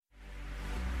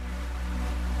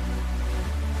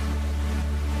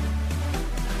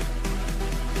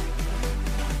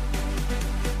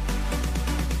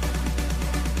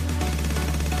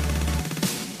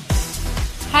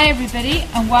Hi everybody,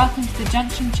 and welcome to the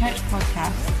Junction Church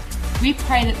podcast. We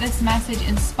pray that this message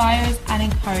inspires and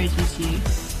encourages you.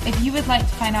 If you would like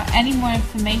to find out any more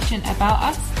information about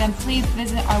us, then please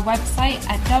visit our website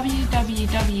at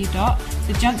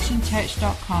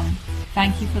www.thejunctionchurch.com.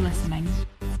 Thank you for listening.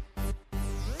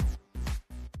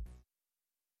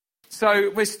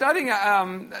 So we're studying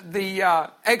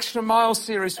the Extra Mile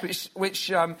series,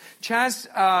 which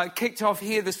Chaz kicked off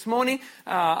here this morning.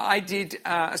 I did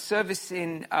a service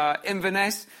in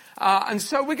Inverness, and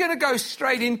so we're going to go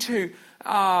straight into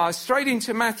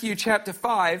Matthew chapter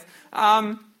 5.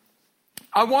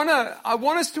 I want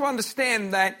us to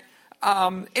understand that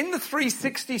in the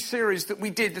 360 series that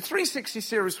we did, the 360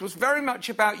 series was very much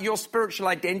about your spiritual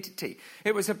identity.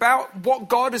 It was about what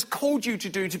God has called you to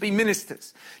do, to be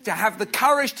ministers, to have the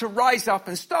courage to rise up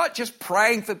and start just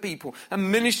praying for people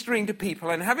and ministering to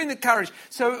people and having the courage.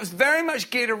 So it was very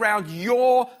much geared around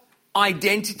your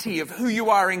identity of who you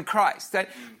are in Christ.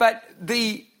 But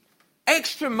the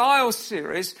Extra Mile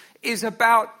series is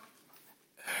about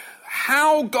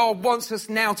how God wants us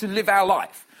now to live our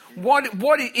life. What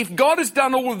if God has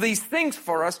done all of these things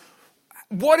for us,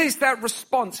 what is that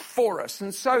response for us?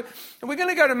 And so we're going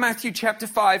to go to Matthew chapter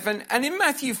 5. And in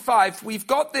Matthew 5, we've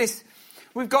got this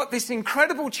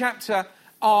incredible chapter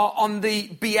on the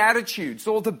Beatitudes,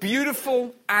 or the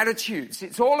beautiful attitudes.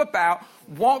 It's all about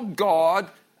what God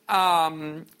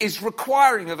is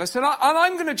requiring of us. And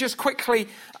I'm going to just quickly,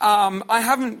 I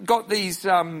haven't got this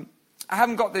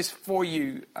for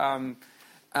you,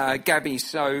 Gabby,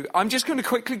 so I'm just going to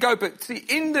quickly go, but see,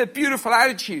 in the beautiful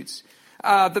attitudes,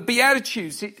 the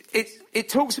Beatitudes, it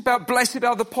talks about blessed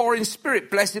are the poor in spirit,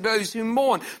 blessed are those who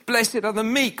mourn, blessed are the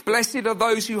meek, blessed are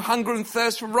those who hunger and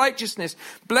thirst for righteousness,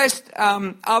 blessed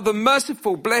are the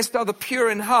merciful, blessed are the pure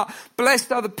in heart,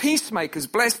 blessed are the peacemakers,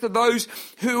 blessed are those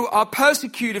who are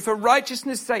persecuted for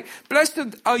righteousness' sake,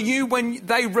 blessed are you when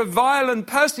they revile and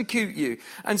persecute you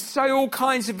and say all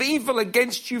kinds of evil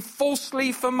against you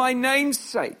falsely for my name's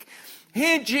sake.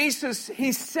 Here Jesus,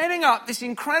 he's setting up this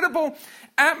incredible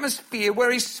atmosphere where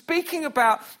he's speaking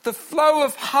about the flow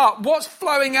of heart, what's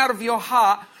flowing out of your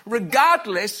heart,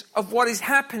 regardless of what is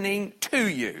happening to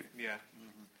you. Yeah.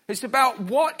 Mm-hmm. It's about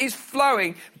what is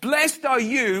flowing. Blessed are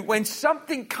you when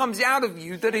something comes out of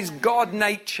you that is God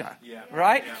nature. Yeah.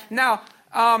 Right? Yeah. Now,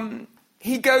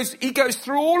 he goes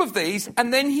through all of these,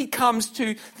 and then he comes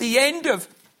to the end of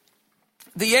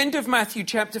Matthew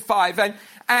chapter 5,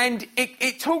 and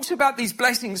it talks about these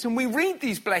blessings, and we read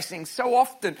these blessings so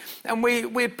often, and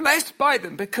we're blessed by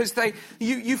them because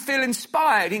you feel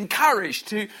inspired, encouraged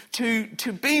to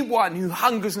be one who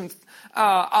hungers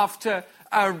after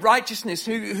righteousness,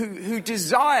 who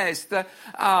desires the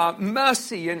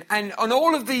mercy and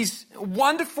all of these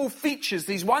wonderful features,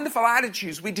 these wonderful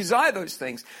attitudes. We desire those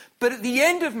things. But at the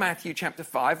end of Matthew chapter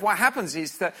 5, what happens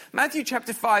is that Matthew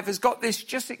chapter 5 has got this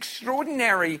just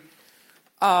extraordinary,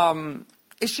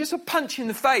 it's just a punch in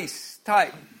the face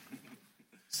type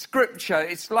scripture.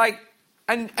 It's like,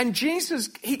 and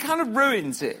Jesus, he kind of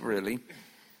ruins it really.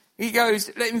 He goes,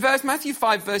 in Matthew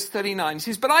 5, verse 39, he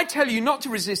says, but I tell you not to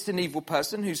resist an evil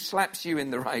person who slaps you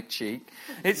in the right cheek.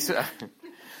 It's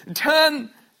turn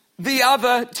the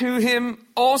other to him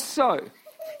also.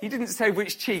 He didn't say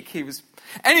which cheek he was.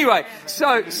 Anyway,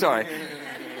 so, sorry.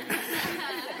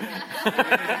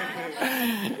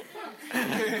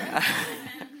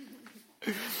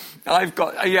 I've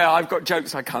got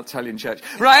jokes I can't tell in church.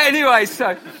 Right, anyway,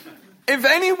 so if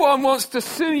anyone wants to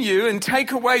sue you and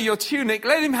take away your tunic,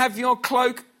 let him have your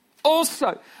cloak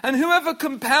also. And whoever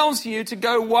compels you to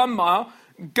go 1 mile,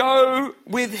 go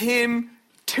with him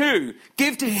 2.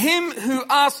 Give to him who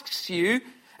asks you,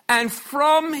 and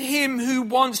from him who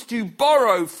wants to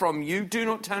borrow from you, do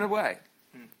not turn away.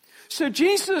 So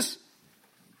Jesus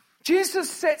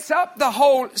sets up the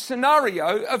whole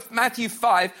scenario of Matthew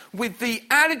 5 with the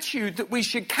attitude that we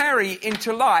should carry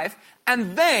into life.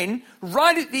 And then,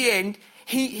 right at the end,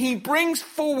 he brings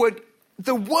forward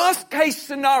the worst case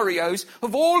scenarios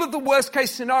of all of the worst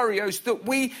case scenarios that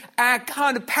we, our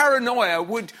kind of paranoia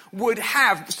would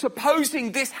have.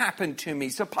 Supposing this happened to me,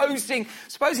 supposing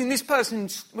this person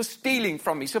was stealing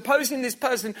from me, supposing this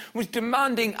person was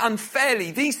demanding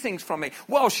unfairly these things from me.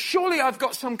 Well, surely I've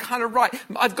got some kind of right.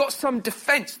 I've got some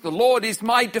defense. The Lord is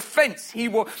my defense. He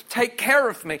will take care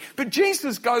of me. But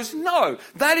Jesus goes, no,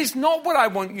 that is not what I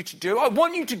want you to do. I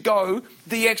want you to go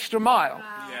the extra mile. Wow.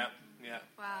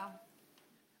 Wow.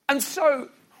 And so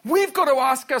we've got to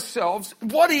ask ourselves,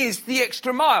 what is the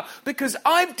extra mile? Because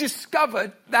I've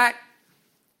discovered that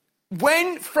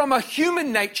when from a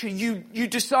human nature you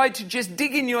decide to just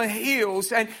dig in your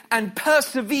heels and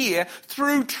persevere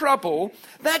through trouble,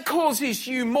 that causes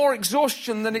you more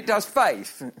exhaustion than it does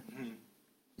faith.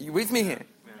 You with me here?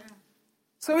 Yeah.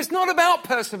 So it's not about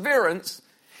perseverance.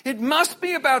 It must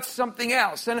be about something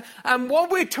else. And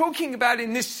what we're talking about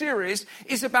in this series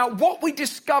is about what we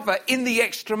discover in the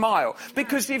extra mile.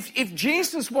 Because if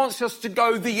Jesus wants us to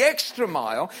go the extra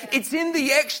mile, it's in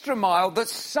the extra mile that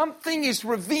something is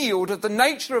revealed of the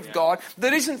nature of God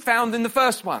that isn't found in the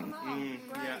first one.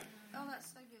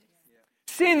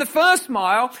 See, in the first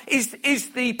mile is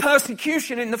the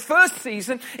persecution. In the first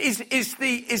season is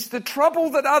the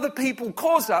trouble that other people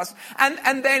cause us.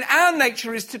 And then our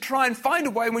nature is to try and find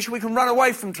a way in which we can run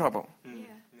away from trouble.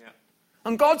 Yeah.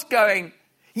 And God's going,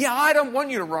 I don't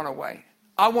want you to run away.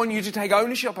 I want you to take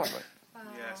ownership of it. Wow.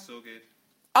 Yeah, so good.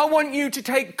 I want you to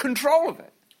take control of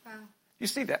it. Wow. You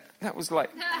see that? That was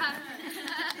like...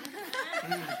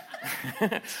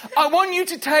 I want you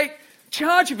to take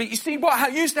charge of it. You see,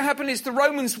 what used to happen is the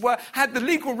Romans had the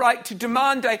legal right to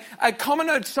demand a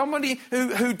commoner, somebody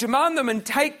who demand them and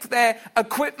take their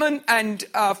equipment and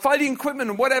fighting equipment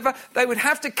and whatever. They would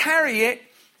have to carry it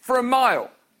for a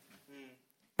mile.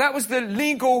 That was the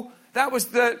legal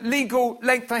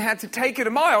length they had to take it,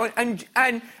 a mile.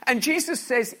 And Jesus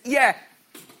says,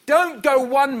 don't go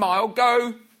 1 mile,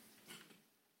 go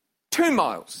 2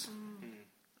 miles.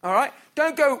 All right?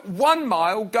 Don't go 1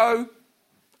 mile, go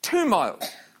 2 miles.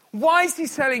 Why is he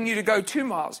telling you to go 2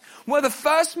 miles? Well, the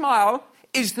first mile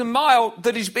is the mile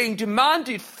that is being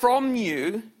demanded from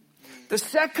you. The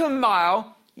second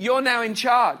mile, you're now in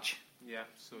charge. Yeah,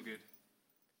 so good.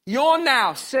 You're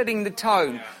now setting the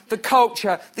tone, the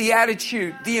culture, the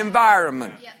attitude, the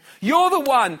environment. Yeah. You're the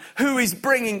one who is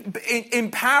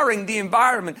empowering the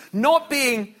environment, not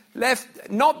being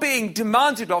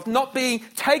demanded of, not being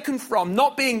taken from,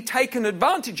 not being taken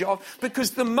advantage of,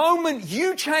 because the moment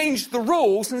you change the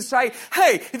rules and say,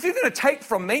 hey, if you're going to take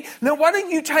from me, now why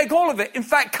don't you take all of it? In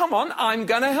fact, come on, I'm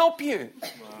going to help you. Wow.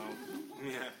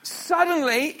 Yeah.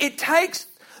 Suddenly, it takes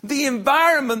the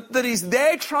environment that is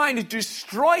there trying to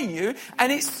destroy you,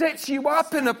 and it sets you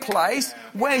up in a place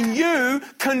where you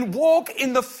can walk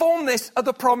in the fullness of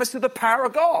the promise of the power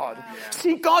of God.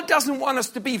 See, God doesn't want us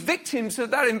to be victims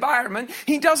of that environment.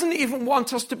 He doesn't even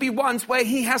want us to be ones where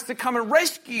he has to come and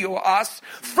rescue us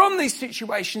from these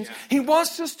situations. He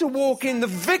wants us to walk in the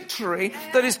victory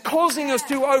that is causing us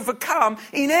to overcome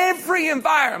in every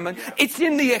environment. It's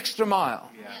in the extra mile.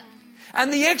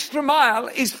 And the extra mile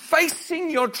is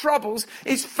facing your troubles,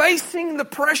 it's facing the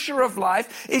pressure of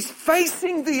life, it's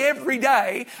facing the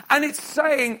everyday, and it's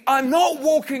saying, I'm not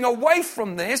walking away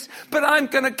from this, but I'm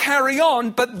going to carry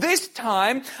on. But this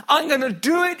time, I'm going to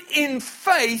do it in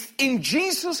faith in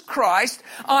Jesus Christ.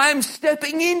 I'm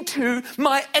stepping into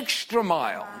my extra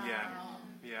mile.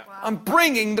 Yeah. I'm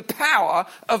bringing the power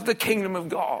of the kingdom of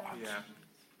God. Yeah.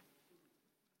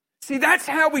 See, that's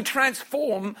how we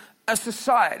transform a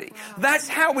society. That's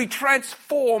how we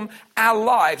transform our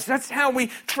lives. That's how we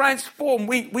transform.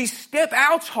 We step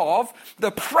out of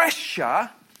the pressure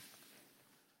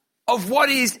of what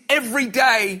is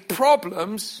everyday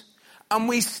problems, and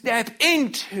we step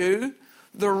into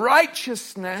the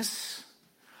righteousness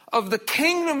of the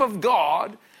kingdom of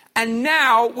God, and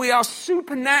now we are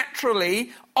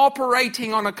supernaturally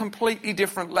operating on a completely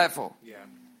different level. Yeah.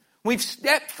 We've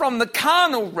stepped from the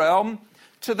carnal realm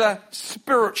to the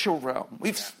spiritual realm.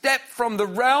 We've stepped from the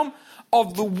realm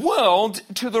of the world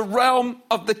to the realm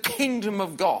of the kingdom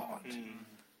of God.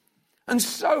 And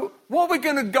so what we're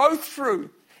going to go through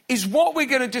is what we're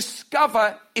going to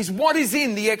discover is what is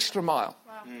in the extra mile.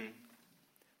 Wow.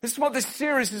 This is what this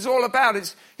series is all about,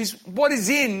 is what is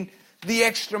in the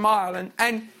extra mile.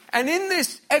 And in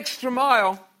this extra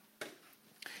mile,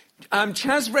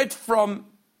 Chaz read from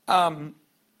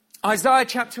Isaiah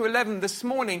chapter 11 this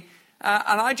morning.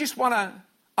 And I just want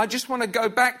to go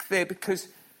back there, because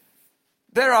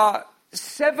there are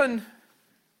 7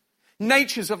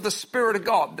 natures of the Spirit of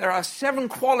God. There are 7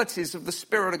 qualities of the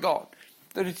Spirit of God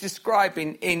that are described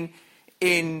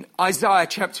in Isaiah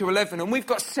chapter 11. And we've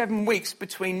got 7 weeks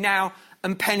between now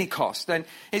and Pentecost. And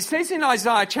it says in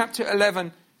Isaiah chapter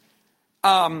 11,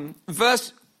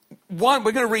 verse 1,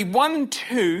 we're going to read 1 and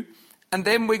 2, and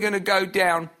then we're going to go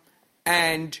down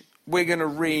and we're going to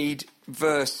read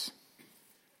verse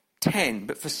 10,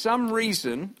 but for some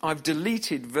reason I've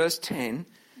deleted verse 10.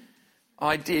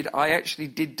 I actually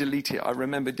did delete it. I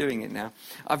remember doing it now.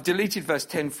 I've deleted verse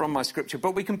 10 from my scripture,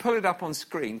 but we can put it up on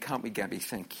screen, can't we, Gabby?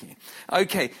 Thank you.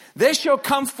 Okay. There shall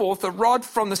come forth a rod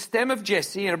from the stem of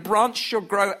Jesse, and a branch shall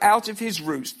grow out of his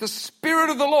roots. The Spirit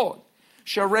of the Lord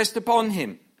shall rest upon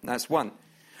him. That's 1.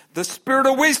 the spirit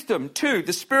of wisdom. 2,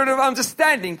 the spirit of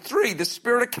understanding. 3, the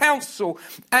spirit of counsel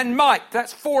and might.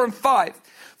 That's 4 and 5.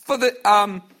 For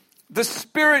the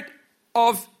spirit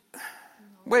of,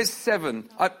 where's 7?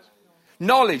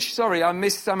 Knowledge. Sorry, I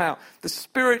missed some out. The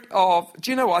spirit of,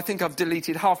 do you know what? I think I've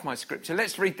deleted half my scripture.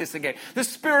 Let's read this again. The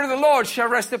spirit of the Lord shall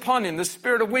rest upon him. The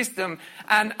spirit of wisdom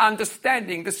and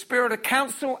understanding. The spirit of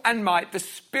counsel and might. The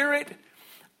spirit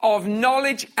of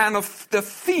knowledge and of the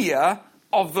fear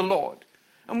of the Lord.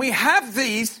 And we have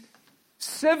these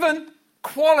 7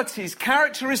 qualities,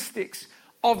 characteristics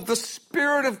of the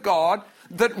Spirit of God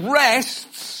that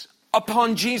rests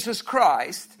upon Jesus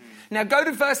Christ. Now go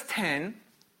to verse 10.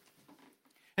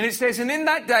 And it says, and in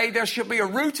that day there shall be a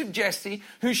root of Jesse,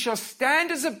 who shall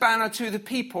stand as a banner to the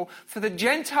people, for the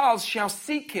Gentiles shall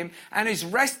seek him, and his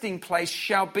resting place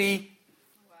shall be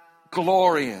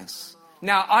glorious.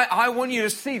 Now, I want you to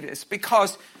see this,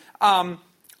 because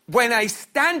when a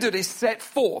standard is set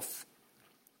forth,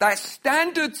 that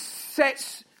standard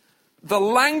sets the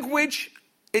language,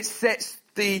 it sets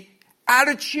the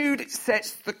attitude, it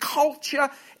sets the culture,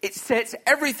 it sets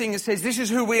everything. It says, this is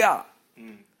who we are.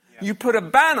 You put a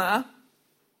banner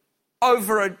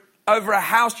over a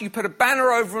house, you put a banner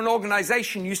over an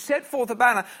organization, you set forth a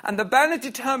banner, and the banner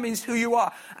determines who you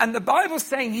are. And the Bible's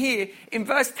saying here in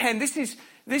verse 10, this is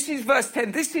verse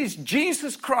 10, this is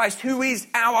Jesus Christ, who is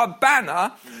our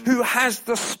banner, who has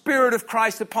the Spirit of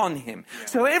Christ upon him. Yeah.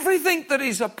 So everything that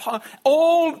is upon,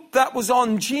 all that was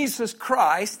on Jesus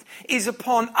Christ is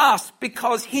upon us,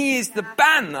 because he is the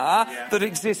banner that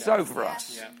exists over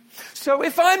us. Yeah. So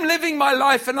if I'm living my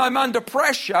life and I'm under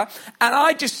pressure, and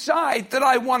I decide that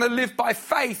I want to live by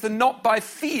faith and not by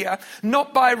fear,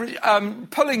 not by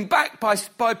pulling back,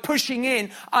 by pushing in,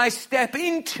 I step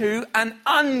into and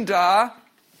under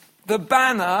the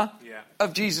banner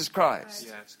of Jesus Christ.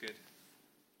 Yeah, that's good.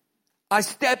 I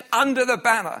step under the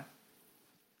banner.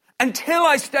 Until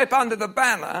I step under the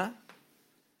banner,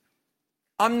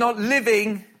 I'm not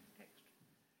living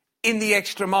in the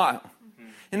extra mile.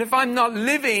 And if I'm not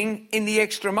living in the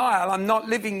extra mile, I'm not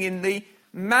living in the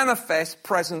manifest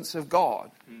presence of God.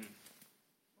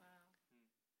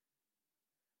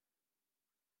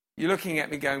 You're looking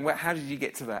at me going, well, how did you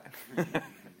get to that?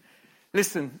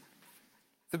 Listen,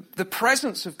 the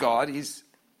presence of God is,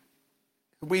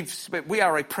 we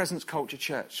are a presence culture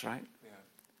church, right?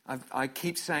 Yeah. I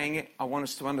keep saying it. I want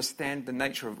us to understand the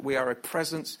nature of it. We are a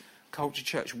presence culture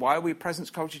church. Why are we a presence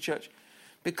culture church?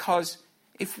 Because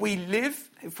if we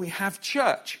have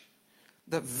church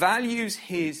that values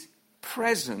his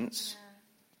presence,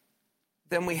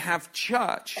 then we have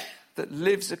church that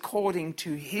lives according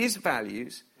to his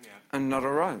values and not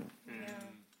our own. Yeah.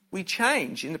 We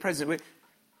change in the presence.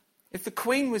 If the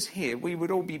Queen was here, we would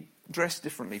all be dressed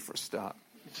differently for a start.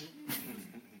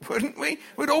 Wouldn't we?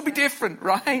 We'd all be different,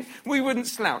 right? We wouldn't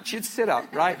slouch. You'd sit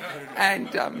up, right?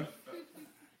 And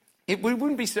we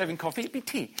wouldn't be serving coffee. It'd be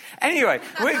tea. Anyway,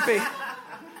 we'd be...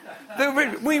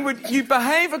 You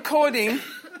behave according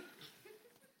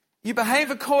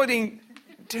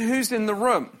to who's in the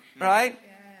room, right?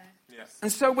 Yes.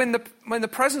 And so when the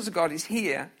presence of God is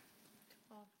here,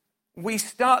 we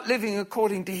start living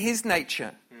according to his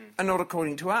nature and not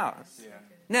according to ours. Yeah.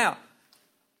 Now,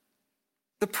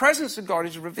 the presence of God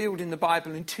is revealed in the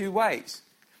Bible in 2 ways.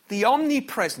 The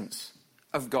omnipresence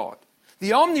of God.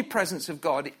 The omnipresence of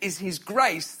God is his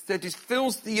grace that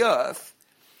fills the earth,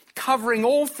 covering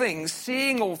all things,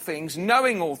 seeing all things,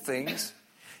 knowing all things,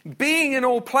 being in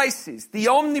all places, the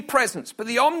omnipresence. But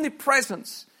the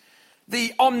omnipresence,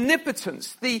 the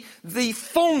omnipotence, the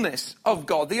fullness of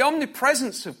God, the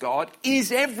omnipresence of God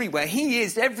is everywhere. He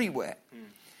is everywhere.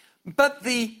 But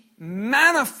the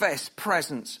manifest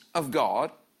presence of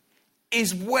God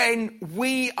is when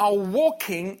we are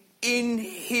walking in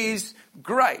his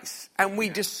grace and we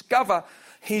discover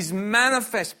his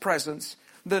manifest presence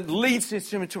that leads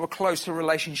us into a closer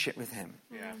relationship with him.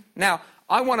 Yeah. Now,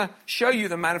 I want to show you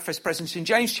the manifest presence in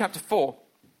James chapter 4.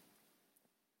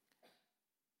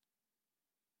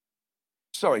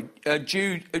 Sorry,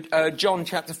 John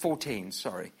chapter 14.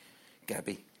 Sorry,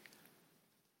 Gabby.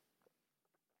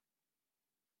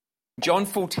 John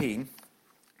 14,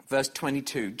 verse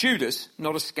 22. Judas,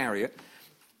 not Iscariot.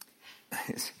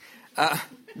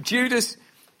 Judas...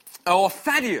 or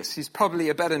Thaddeus is probably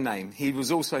a better name. He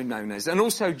was also known as. And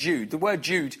also Jude. The word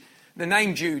Jude, the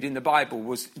name Jude in the Bible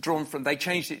was drawn from, they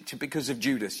changed it to because of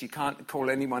Judas. You can't call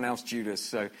anyone else Judas.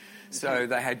 So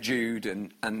they had Jude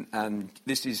and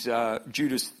this is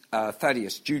Judas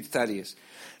Thaddeus, Jude Thaddeus.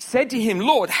 Said to him,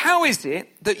 Lord, how is it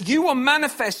that you will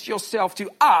manifest yourself to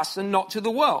us and not to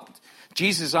the world?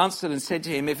 Jesus answered and said to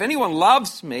him, if anyone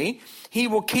loves me, he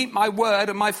will keep my word,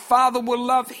 and my Father will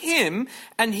love him,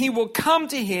 and he will come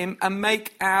to him and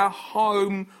make our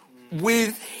home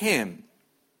with him.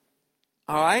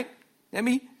 All right? Let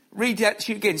me read that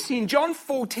to you again. See, in John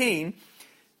 14,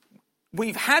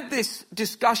 we've had this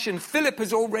discussion. Philip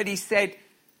has already said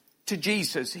to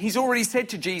Jesus,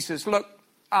 look,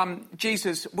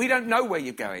 Jesus, we don't know where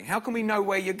you're going. How can we know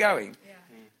where you're going? Yeah.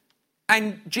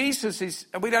 And Jesus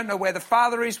we don't know where the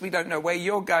Father is. We don't know where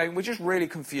you're going. We're just really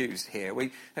confused here.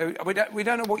 We don't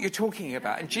know what you're talking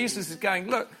about. And Jesus is going,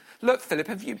 look, Philip,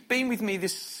 have you been with me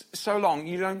this so long?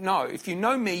 You don't know. If you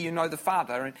know me, you know the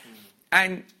Father.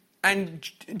 And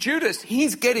Judas,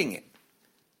 he's getting it.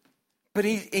 But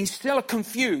he's still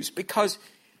confused because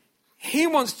he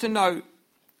wants to know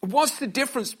what's the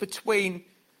difference between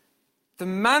the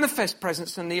manifest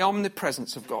presence and the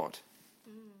omnipresence of God.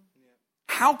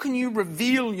 How can you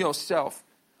reveal yourself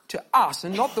to us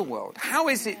and not the world? How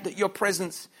is it that your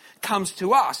presence comes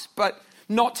to us but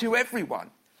not to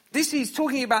everyone? He's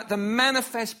talking about the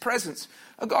manifest presence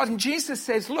of God. And Jesus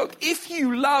says, look, if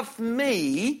you love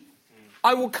me,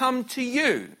 I will come to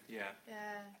you.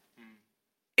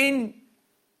 In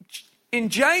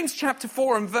James chapter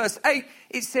 4 and verse 8,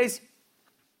 it says,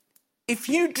 if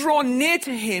you draw near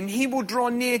to him, he will draw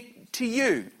near to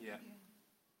you. Yeah.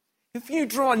 If you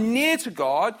draw near to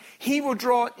God, he will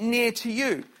draw near to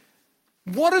you.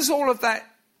 What is all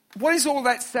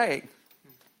that saying?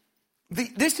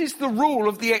 This is the rule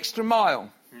of the extra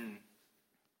mile.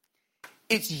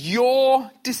 It's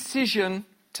your decision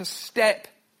to step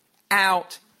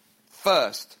out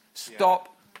first.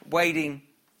 Stop waiting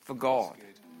for God.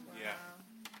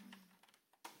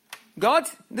 God,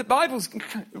 the Bible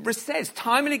says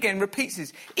time and again, repeats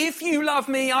this. If you love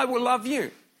me, I will love you.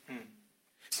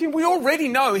 See, we already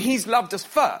know he's loved us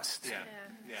first.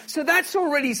 So that's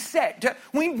already set.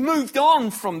 We've moved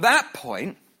on from that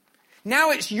point.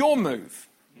 Now it's your move.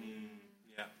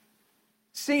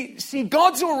 See,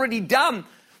 God's already done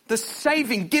the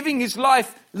saving, giving his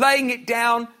life, laying it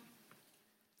down.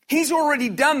 He's already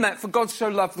done that for God so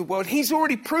loved the world. He's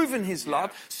already proven his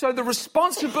love. So the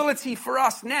responsibility for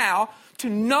us now to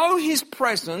know his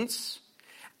presence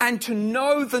and to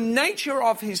know the nature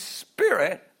of his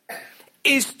spirit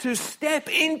is to step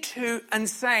into and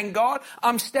saying, God,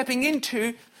 I'm stepping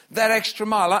into that extra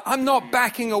mile. I'm not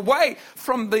backing away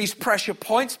from these pressure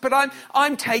points, but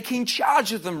I'm taking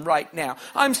charge of them right now.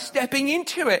 I'm stepping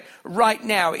into it right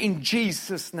now in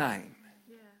Jesus' name.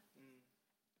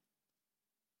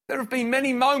 There have been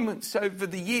many moments over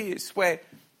the years where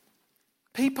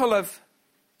people have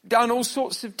done all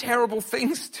sorts of terrible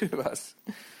things to us.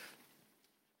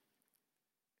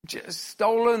 Just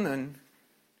stolen and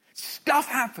stuff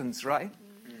happens, right?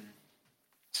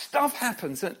 Stuff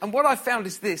happens. And what I found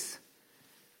is this.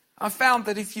 I found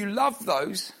that if you love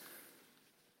those,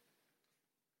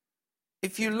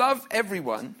 if you love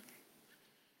everyone,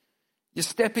 you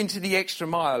step into the extra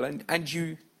mile and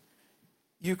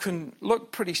you can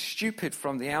look pretty stupid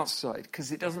from the outside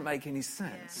because it doesn't make any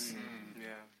sense.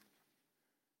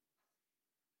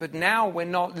 But now we're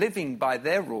not living by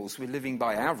their rules, we're living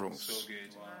by our rules. So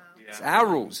good. Wow. It's our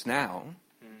rules now.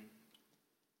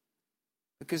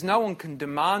 Because no one can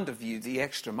demand of you the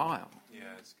extra mile. Yeah,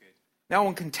 that's good. No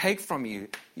one can take from you.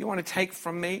 You want to take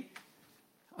from me?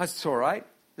 That's all right.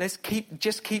 Let's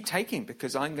just keep taking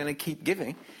because I'm going to keep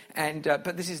giving. And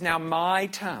but this is now my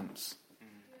terms.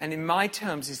 And in my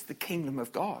terms is the kingdom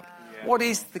of God. Yeah. What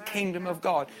is the kingdom of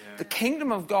God? Yeah. The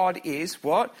kingdom of God is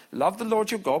what? Love the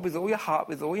Lord your God with all your heart,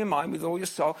 with all your mind, with all your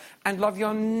soul, and love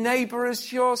your neighbor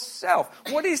as yourself.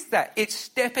 What is that? It's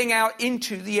stepping out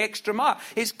into the extra mile.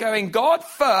 It's going God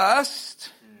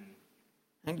first.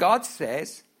 And God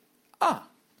says,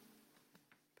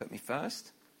 put me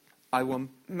first. I will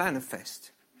manifest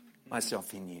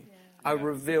myself in you. I will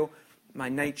reveal my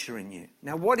nature in you.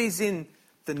 Now, what is in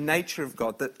the nature of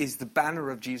God that is the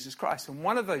banner of Jesus Christ? And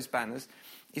one of those banners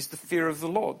is the fear of the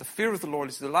Lord. The fear of the Lord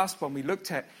is the last one we looked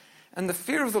at. And the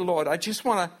fear of the Lord, I just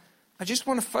want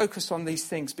to focus on these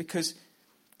things because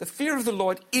the fear of the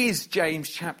Lord is James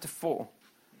chapter 4,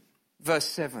 verse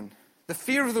 7. The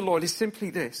fear of the Lord is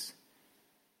simply this.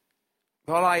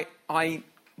 While I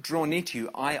draw near to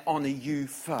you, I honor you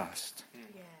first.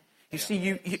 You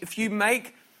see, if you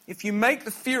make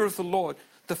the fear of the Lord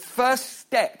the first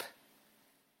step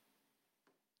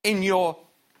in your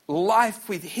life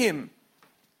with him,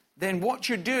 then what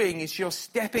you're doing is you're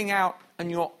stepping out and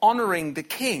you're honoring the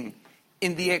King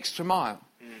in the extra mile.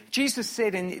 Jesus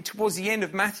said towards the end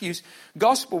of Matthew's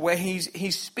gospel where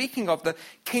he's speaking of the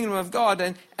kingdom of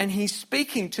God and he's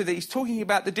talking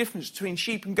about the difference between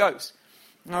sheep and goats.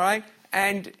 All right?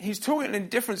 And he's talking the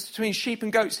difference between sheep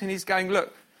and goats. And he's going,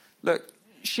 look,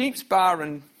 sheep's bar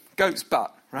and goat's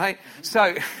butt, right?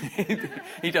 So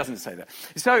he doesn't say that.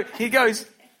 So he goes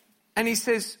and he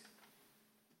says,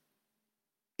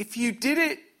 if you did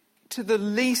it to the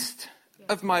least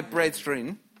of my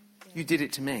brethren, you did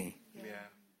it to me. Yeah.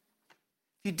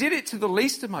 You did it to the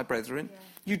least of my brethren,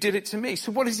 you did it to me.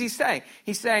 So what is he saying?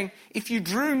 He's saying, if you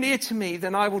drew near to me,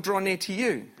 then I will draw near to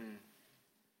you.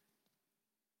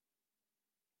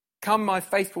 Come, my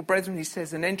faithful brethren, he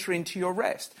says, and enter into your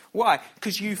rest. Why?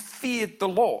 Because you feared the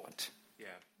Lord. Yeah.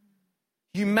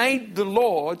 You made the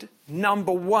Lord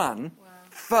number one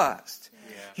first.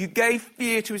 Yeah. You gave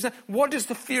fear to his name. What does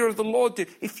the fear of the Lord do?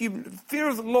 Fear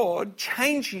of the Lord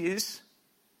changes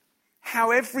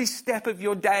how every step of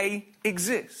your day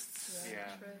exists. Yeah.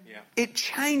 Yeah. It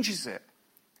changes it.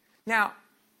 Now,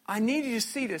 I need you to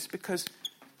see this because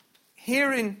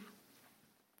here in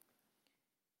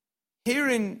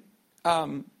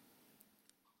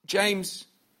James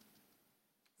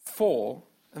 4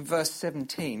 and verse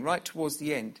 17, right towards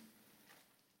the end,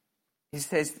 he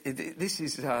says, this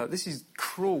is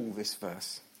cruel, this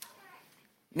verse.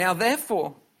 Now,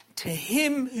 therefore, to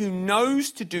him who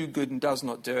knows to do good and does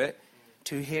not do it,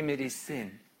 to him it is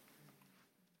sin.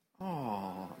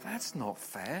 Oh, that's not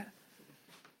fair.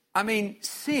 I mean,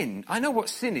 sin, I know what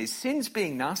sin is. Sin's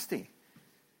being nasty.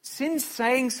 Sin's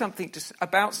saying something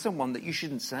about someone that you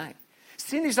shouldn't say.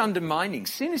 Sin is undermining.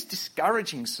 Sin is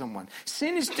discouraging someone.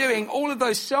 Sin is doing all of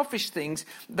those selfish things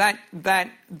that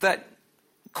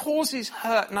causes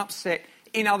hurt and upset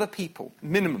in other people.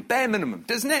 Bare minimum,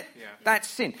 doesn't it? Yeah. That's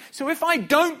sin. So if I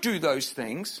don't do those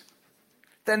things,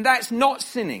 then that's not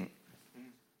sinning.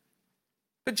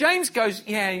 But James goes,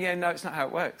 no, it's not how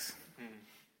it works.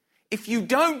 If you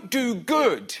don't do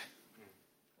good,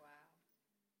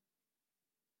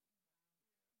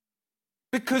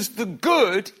 because the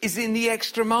good is in the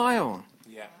extra mile.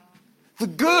 Yeah. The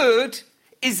good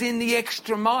is in the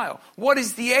extra mile. What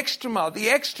is the extra mile? The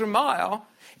extra mile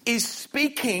is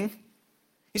speaking,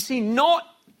 you see, not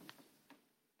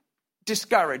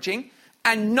discouraging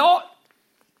and not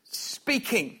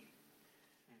speaking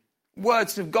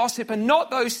words of gossip and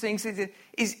not those things.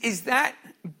 Is that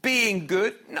being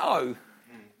good? No.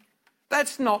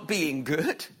 That's not being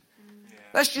good.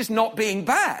 That's just not being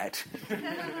bad.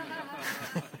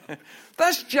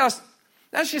 That's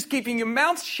just keeping your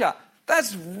mouth shut.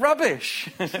 That's rubbish.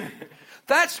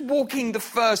 That's walking the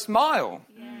first mile.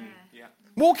 Yeah.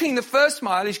 Walking the first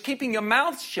mile is keeping your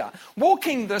mouth shut.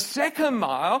 Walking the second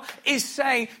mile is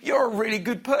saying, you're a really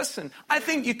good person. I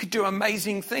think you could do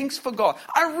amazing things for God.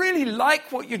 I really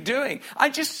like what you're doing.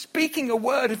 I'm just speaking a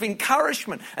word of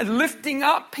encouragement and lifting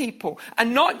up people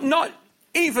and not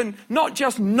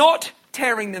just not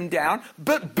tearing them down,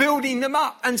 but building them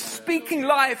up and speaking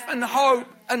life and hope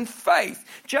and faith.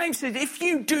 James said, if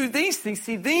you do these things,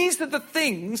 see, these are the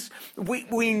things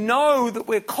we know that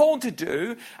we're called to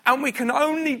do, and we can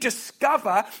only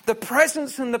discover the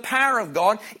presence and the power of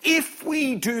God if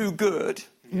we do good,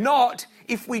 not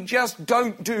if we just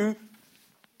don't do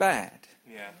bad.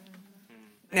 Yeah.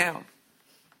 Now,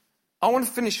 I want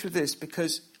to finish with this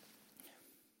because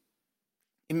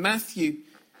in Matthew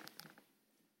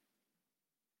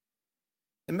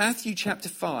chapter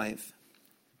 5,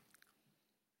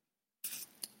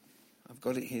 I've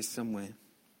got it here somewhere.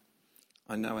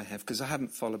 I know I have, because I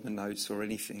haven't followed my notes or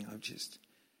anything.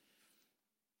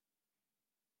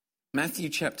 Matthew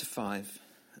chapter 5,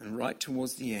 and right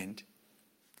towards the end.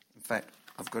 In fact,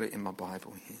 I've got it in my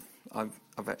Bible here.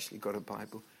 I've actually got a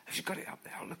Bible. Have you got it up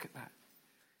there? Oh, look at that.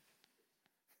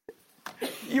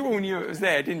 You all knew it was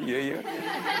there, didn't you?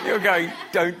 You're going,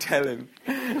 don't tell him.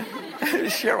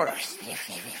 Cheryl.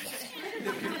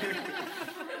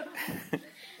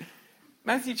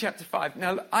 Matthew chapter 5.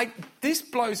 Now, this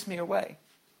blows me away.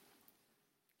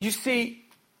 You see,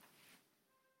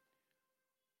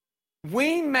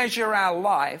 we measure our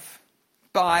life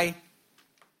by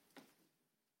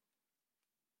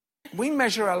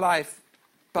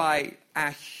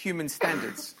our human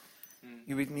standards.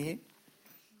 You with me here?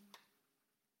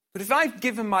 But if I've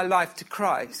given my life to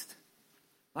Christ,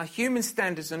 my human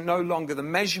standards are no longer the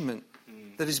measurement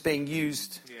that is being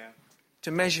used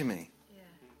to measure me.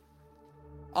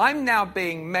 I'm now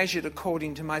being measured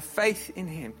according to my faith in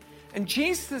him. And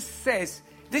Jesus says,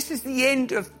 this is the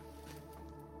end of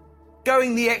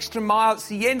going the extra mile. It's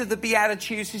the end of the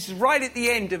Beatitudes. This is right at the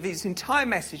end of his entire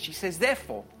message. He says,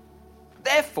 therefore,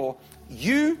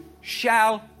 you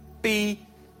shall be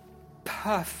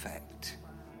perfect,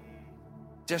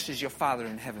 just as your Father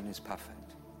in heaven is perfect.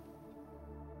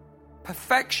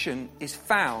 Perfection is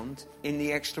found in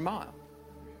the extra mile.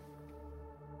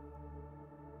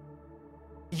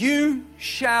 You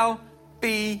shall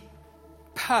be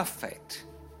perfect.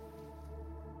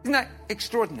 Isn't that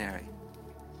extraordinary?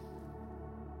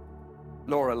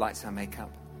 Laura likes her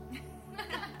makeup.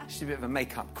 She's a bit of a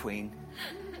makeup queen.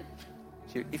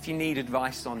 If you need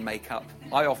advice on makeup,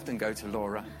 I often go to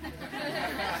Laura.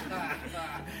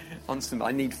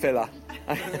 I need filler.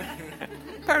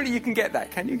 Apparently you can get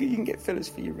that. Can you? You can get fillers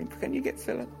for your wrinkles. Can you get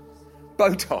filler?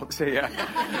 Botox, yeah.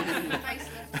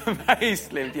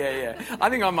 Facelift, yeah. I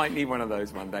think I might need one of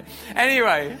those one day.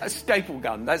 Anyway, a staple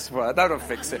gun, that'll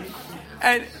fix it.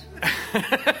 And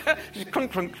just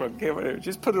clunk, clunk, clunk, yeah, whatever.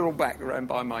 Just put it all back around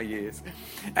by my ears.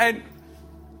 And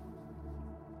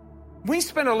we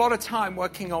spend a lot of time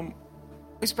working on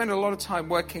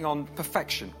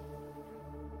perfection.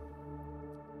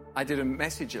 I did a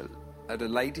message at a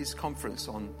ladies' conference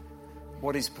on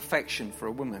what is perfection for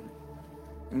a woman.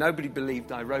 Nobody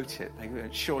believed I wrote it. They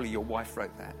went, surely your wife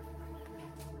wrote that.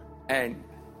 And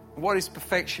what is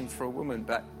perfection for a woman?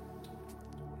 But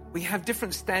we have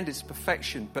different standards of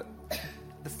perfection, but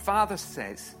the Father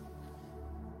says,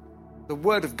 the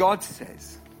Word of God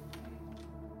says,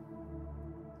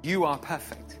 you are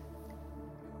perfect.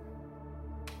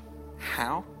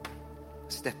 How?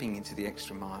 Stepping into the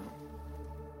extra mile.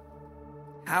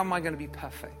 How am I going to be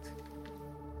perfect?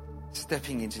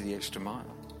 Stepping into the extra mile.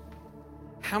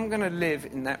 How am I going to live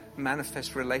in that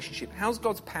manifest relationship? How's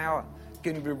God's power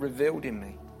going to be revealed in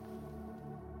me?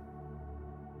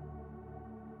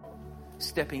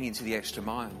 Stepping into the extra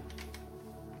mile.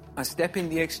 I step in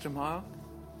the extra mile,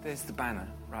 there's the banner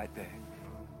right there.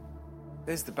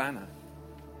 There's the banner.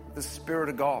 The Spirit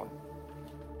of God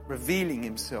revealing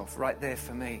himself right there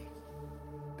for me.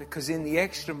 Because in the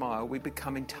extra mile, we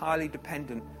become entirely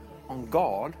dependent on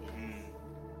God.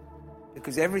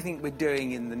 Because everything we're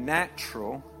doing in the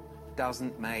natural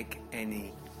doesn't make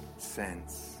any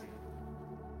sense.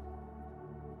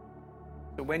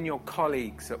 So when your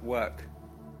colleagues at work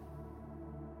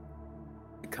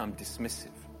become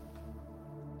dismissive,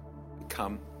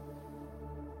 become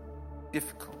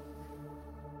difficult,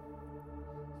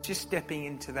 just stepping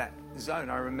into that zone.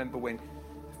 I remember when,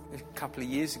 a couple of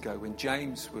years ago, when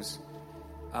James was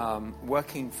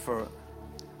working for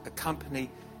a company,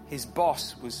 his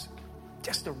boss was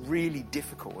just a really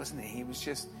difficult, wasn't he? He was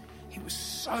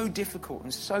so difficult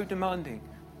and so demanding.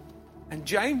 And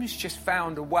James just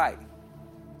found a way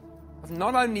of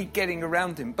not only getting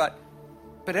around him, but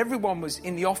everyone was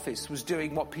in the office was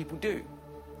doing what people do,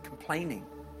 complaining,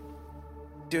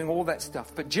 doing all that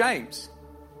stuff. But James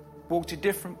walked a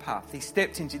different path. He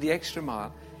stepped into the extra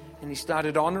mile and he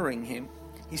started honoring him.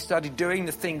 He started doing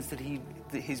the things that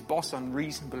his boss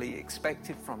unreasonably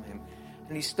expected from him.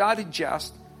 And he started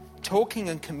just talking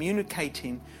and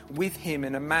communicating with him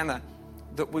in a manner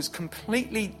that was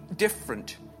completely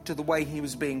different to the way he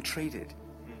was being treated.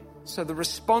 So the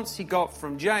response he got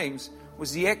from James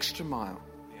was the extra mile.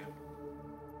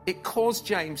 It caused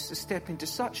James to step into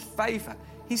such favor.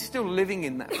 He's still living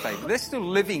in that favor. They're still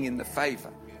living in the favor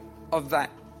of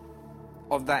that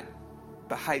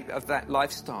behavior, of that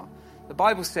lifestyle. The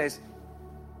Bible says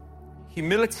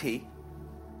humility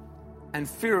and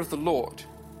fear of the Lord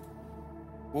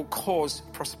will cause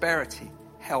prosperity,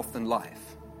 health, and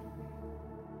life.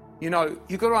 You know,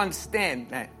 you've got to understand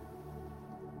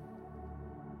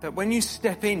that when you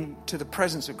step into the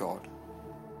presence of God,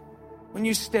 when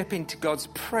you step into God's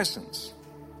presence,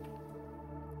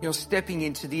 you're stepping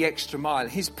into the extra mile.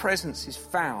 His presence is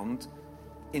found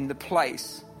in the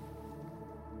place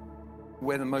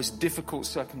where the most difficult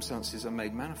circumstances are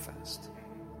made manifest.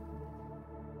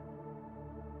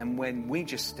 And when we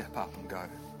just step up and go,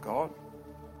 God,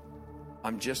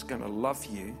 I'm just going to love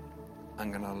you.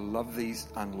 I'm going to love these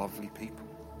unlovely people.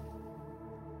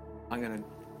 I'm going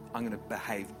to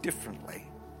behave differently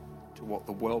to what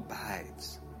the world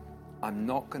behaves. I'm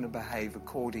not going to behave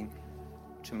according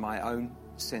to my own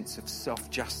sense of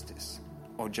self-justice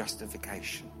or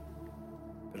justification,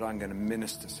 but I'm going to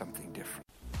minister something different.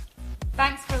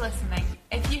 Thanks for listening.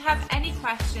 If you have any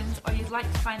questions or you'd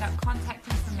like to find out contact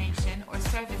information or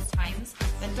service times,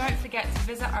 then don't forget to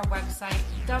visit our website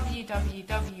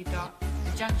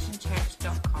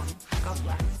www.thejunctionchurch.com.